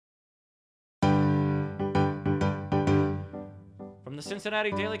From the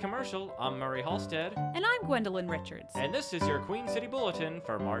Cincinnati Daily Commercial, I'm Murray Halstead. And I'm Gwendolyn Richards. And this is your Queen City Bulletin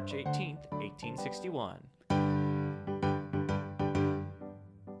for March 18th, 1861.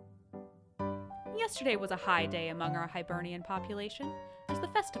 Yesterday was a high day among our Hibernian population. As the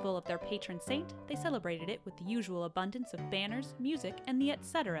festival of their patron saint, they celebrated it with the usual abundance of banners, music, and the et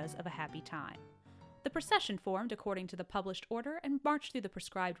ceteras of a happy time. The procession formed according to the published order and marched through the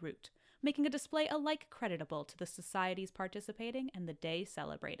prescribed route, making a display alike creditable to the societies participating and the day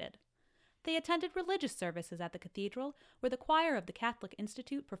celebrated. They attended religious services at the cathedral, where the choir of the Catholic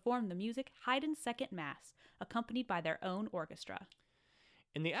Institute performed the music Haydn's Second Mass, accompanied by their own orchestra.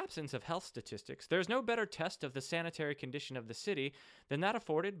 In the absence of health statistics, there is no better test of the sanitary condition of the city than that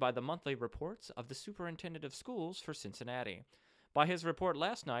afforded by the monthly reports of the Superintendent of Schools for Cincinnati. By his report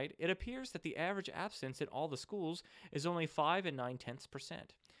last night, it appears that the average absence in all the schools is only 5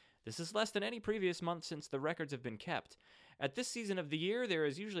 9/10%. This is less than any previous month since the records have been kept. At this season of the year, there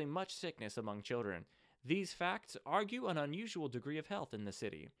is usually much sickness among children. These facts argue an unusual degree of health in the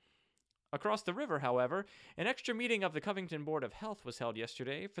city. Across the river, however, an extra meeting of the Covington Board of Health was held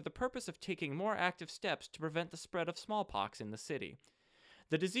yesterday for the purpose of taking more active steps to prevent the spread of smallpox in the city.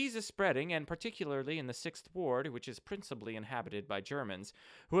 The disease is spreading, and particularly in the 6th Ward, which is principally inhabited by Germans,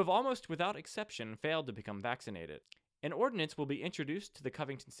 who have almost without exception failed to become vaccinated. An ordinance will be introduced to the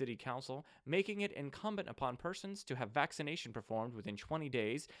Covington City Council, making it incumbent upon persons to have vaccination performed within 20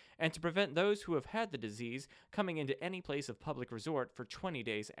 days and to prevent those who have had the disease coming into any place of public resort for 20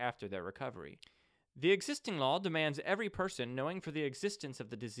 days after their recovery. The existing law demands every person knowing for the existence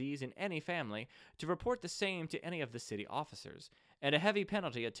of the disease in any family to report the same to any of the city officers, and a heavy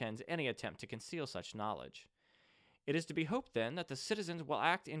penalty attends any attempt to conceal such knowledge. It is to be hoped, then, that the citizens will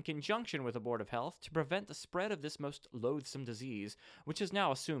act in conjunction with the Board of Health to prevent the spread of this most loathsome disease, which has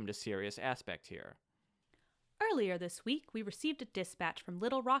now assumed a serious aspect here. Earlier this week, we received a dispatch from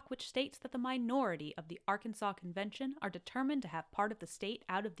Little Rock which states that the minority of the Arkansas Convention are determined to have part of the state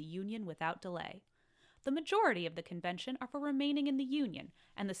out of the Union without delay. The majority of the convention are for remaining in the Union,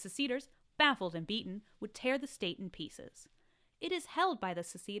 and the seceders, baffled and beaten, would tear the state in pieces. It is held by the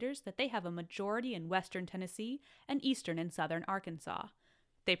seceders that they have a majority in western Tennessee and eastern and southern Arkansas.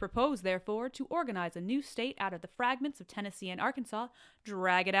 They propose, therefore, to organize a new state out of the fragments of Tennessee and Arkansas,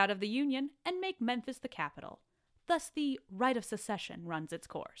 drag it out of the Union, and make Memphis the capital. Thus the right of secession runs its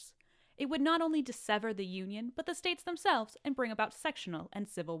course. It would not only dissever the Union, but the states themselves, and bring about sectional and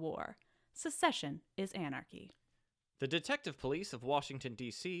civil war. Secession is anarchy. The detective police of Washington,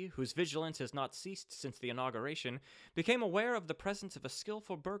 D.C., whose vigilance has not ceased since the inauguration, became aware of the presence of a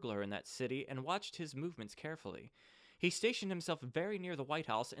skillful burglar in that city and watched his movements carefully. He stationed himself very near the White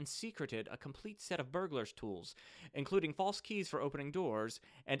House and secreted a complete set of burglar's tools, including false keys for opening doors,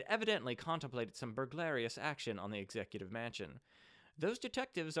 and evidently contemplated some burglarious action on the executive mansion. Those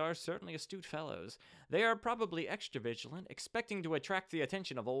detectives are certainly astute fellows. They are probably extra vigilant, expecting to attract the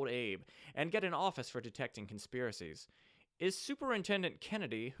attention of old Abe, and get an office for detecting conspiracies. Is Superintendent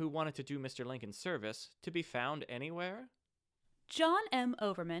Kennedy, who wanted to do Mr. Lincoln's service, to be found anywhere? John M.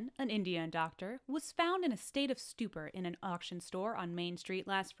 Overman, an Indian doctor, was found in a state of stupor in an auction store on Main Street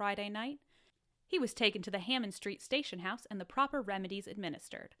last Friday night. He was taken to the Hammond Street station house and the proper remedies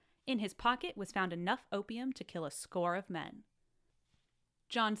administered. In his pocket was found enough opium to kill a score of men.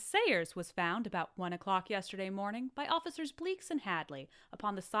 John Sayers was found about 1 o'clock yesterday morning by officers Bleeks and Hadley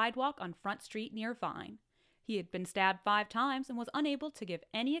upon the sidewalk on Front Street near Vine. He had been stabbed 5 times and was unable to give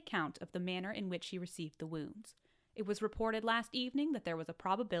any account of the manner in which he received the wounds. It was reported last evening that there was a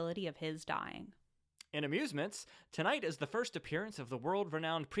probability of his dying. In amusements, tonight is the first appearance of the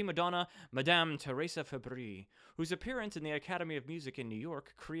world-renowned prima donna Madame Teresa Fabry, whose appearance in the Academy of Music in New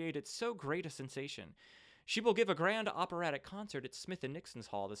York created so great a sensation. She will give a grand operatic concert at Smith & Nixon's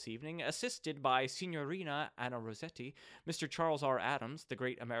Hall this evening, assisted by Signorina Anna Rossetti, Mr. Charles R. Adams, the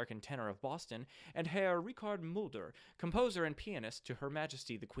great American tenor of Boston, and Herr Richard Mulder, composer and pianist to Her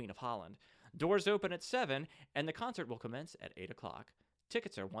Majesty the Queen of Holland. Doors open at 7, and the concert will commence at 8 o'clock.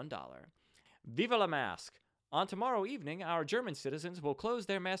 Tickets are $1. Viva la Masque! On tomorrow evening, our German citizens will close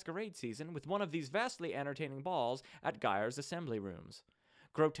their masquerade season with one of these vastly entertaining balls at Geyer's Assembly Rooms.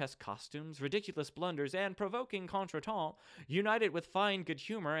 Grotesque costumes, ridiculous blunders, and provoking contretemps, united with fine good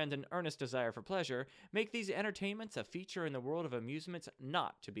humor and an earnest desire for pleasure, make these entertainments a feature in the world of amusements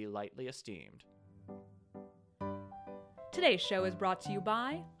not to be lightly esteemed. Today's show is brought to you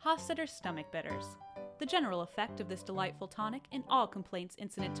by Hofstadter's Stomach Bitters. The general effect of this delightful tonic in all complaints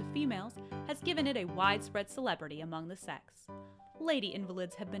incident to females has given it a widespread celebrity among the sex. lady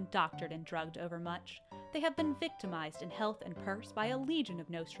invalids have been doctored and drugged overmuch. They have been victimized in health and purse by a legion of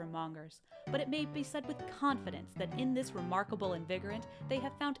nostrum-mongers, but it may be said with confidence that in this remarkable invigorant they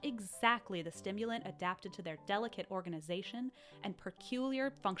have found exactly the stimulant adapted to their delicate organization and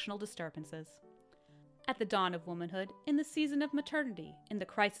peculiar functional disturbances. At the dawn of womanhood, in the season of maternity, in the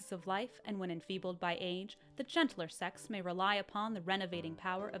crisis of life, and when enfeebled by age, the gentler sex may rely upon the renovating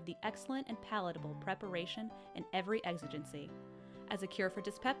power of the excellent and palatable preparation in every exigency. As a cure for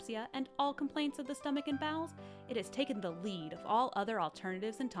dyspepsia and all complaints of the stomach and bowels, it has taken the lead of all other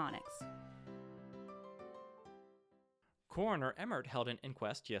alternatives and tonics. Coroner Emmert held an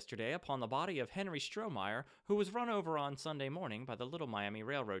inquest yesterday upon the body of Henry Strohmeyer, who was run over on Sunday morning by the Little Miami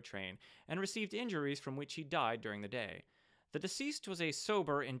Railroad train and received injuries from which he died during the day. The deceased was a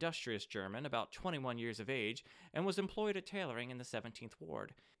sober, industrious German, about 21 years of age, and was employed at tailoring in the 17th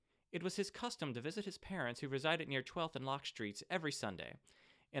Ward. It was his custom to visit his parents, who resided near 12th and Lock Streets, every Sunday.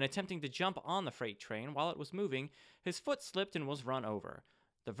 In attempting to jump on the freight train while it was moving, his foot slipped and was run over.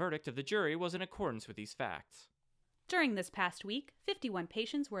 The verdict of the jury was in accordance with these facts. During this past week, 51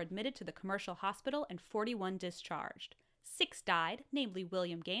 patients were admitted to the commercial hospital and 41 discharged. 6 died, namely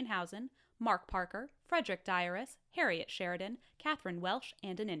William Gainhausen, Mark Parker, Frederick Dyeris, Harriet Sheridan, Catherine Welsh,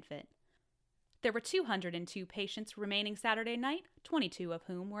 and an infant. There were 202 patients remaining Saturday night, 22 of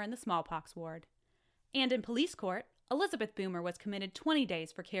whom were in the smallpox ward. And in police court, Elizabeth Boomer was committed 20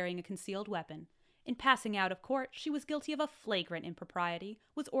 days for carrying a concealed weapon. In passing out of court, she was guilty of a flagrant impropriety,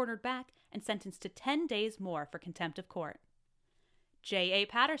 was ordered back, and sentenced to 10 days more for contempt of court. J.A.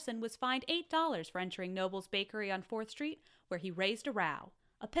 Patterson was fined $8 for entering Noble's Bakery on 4th Street, where he raised a row.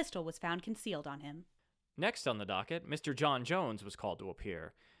 A pistol was found concealed on him. Next on the docket, Mr. John Jones was called to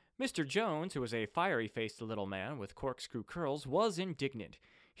appear. Mr. Jones, who was a fiery-faced little man with corkscrew curls, was indignant.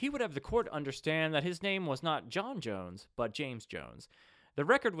 He would have the court understand that his name was not John Jones, but James Jones. The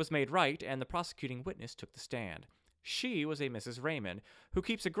record was made right, and the prosecuting witness took the stand. She was a Mrs. Raymond, who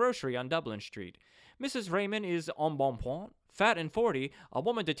keeps a grocery on Dublin Street. Mrs. Raymond is embonpoint, fat and 40, a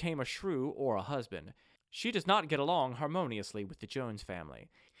woman to tame a shrew or a husband. She does not get along harmoniously with the Jones family.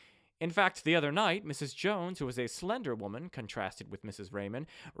 In fact, the other night, Mrs. Jones, who was a slender woman, contrasted with Mrs. Raymond,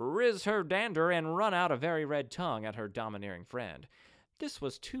 riz her dander and run out a very red tongue at her domineering friend. This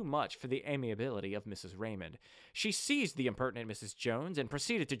was too much for the amiability of Mrs. Raymond. She seized the impertinent Mrs. Jones and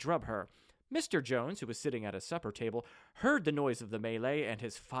proceeded to drub her. Mr. Jones, who was sitting at a supper table, heard the noise of the melee, and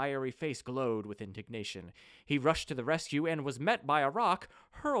his fiery face glowed with indignation. He rushed to the rescue and was met by a rock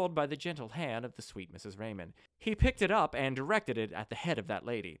hurled by the gentle hand of the sweet Mrs. Raymond. He picked it up and directed it at the head of that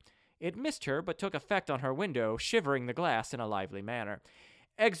lady. It missed her, but took effect on her window, shivering the glass in a lively manner.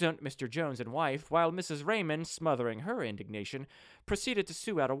 Exeunt Mr. Jones and wife, while Mrs. Raymond, smothering her indignation, proceeded to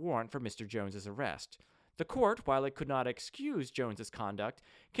sue out a warrant for Mr. Jones's arrest. The court, while it could not excuse Jones's conduct,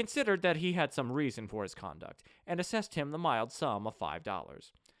 considered that he had some reason for his conduct, and assessed him the mild sum of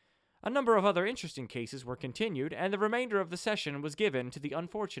 $5. A number of other interesting cases were continued, and the remainder of the session was given to the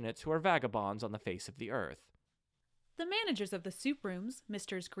unfortunates who are vagabonds on the face of the earth. The managers of the soup rooms,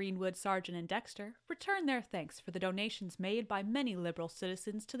 Messrs. Greenwood, Sargent, and Dexter, return their thanks for the donations made by many liberal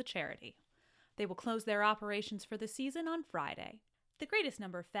citizens to the charity. They will close their operations for the season on Friday. The greatest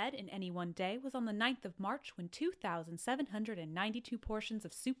number fed in any one day was on the 9th of March, when 2,792 portions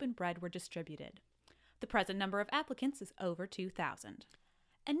of soup and bread were distributed. The present number of applicants is over 2,000.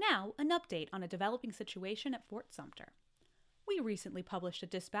 And now, an update on a developing situation at Fort Sumter. We recently published a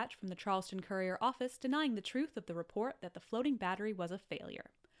dispatch from the Charleston Courier office denying the truth of the report that the floating battery was a failure.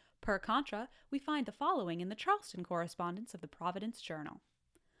 Per contra, we find the following in the Charleston correspondence of the Providence Journal.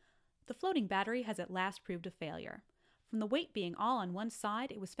 The floating battery has at last proved a failure. From the weight being all on one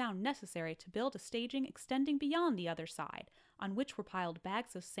side, it was found necessary to build a staging extending beyond the other side, on which were piled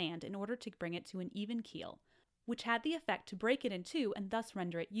bags of sand in order to bring it to an even keel, which had the effect to break it in two and thus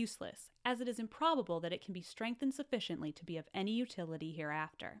render it useless, as it is improbable that it can be strengthened sufficiently to be of any utility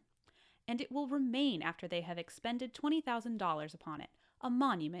hereafter. And it will remain after they have expended $20,000 upon it, a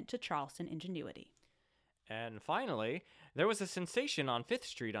monument to Charleston ingenuity. And finally, there was a sensation on 5th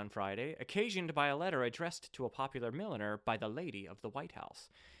Street on Friday, occasioned by a letter addressed to a popular milliner by the lady of the White House.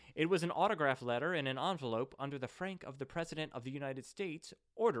 It was an autograph letter in an envelope under the frank of the President of the United States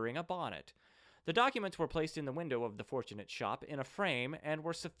ordering a bonnet. The documents were placed in the window of the fortunate shop in a frame and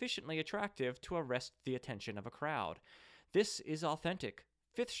were sufficiently attractive to arrest the attention of a crowd. This is authentic.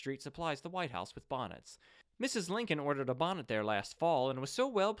 5th Street supplies the White House with bonnets. Mrs. Lincoln ordered a bonnet there last fall and was so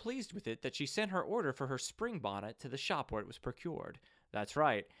well pleased with it that she sent her order for her spring bonnet to the shop where it was procured. That's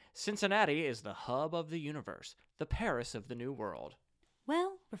right, Cincinnati is the hub of the universe, the Paris of the New World.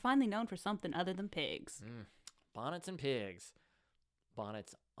 Well, we're finally known for something other than pigs. Bonnets and pigs.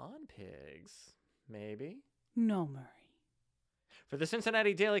 Bonnets on pigs, maybe. No, Murray. For the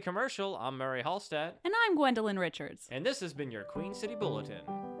Cincinnati Daily Commercial, I'm Murray Hallstatt. And I'm Gwendolyn Richards. And this has been your Queen City Bulletin.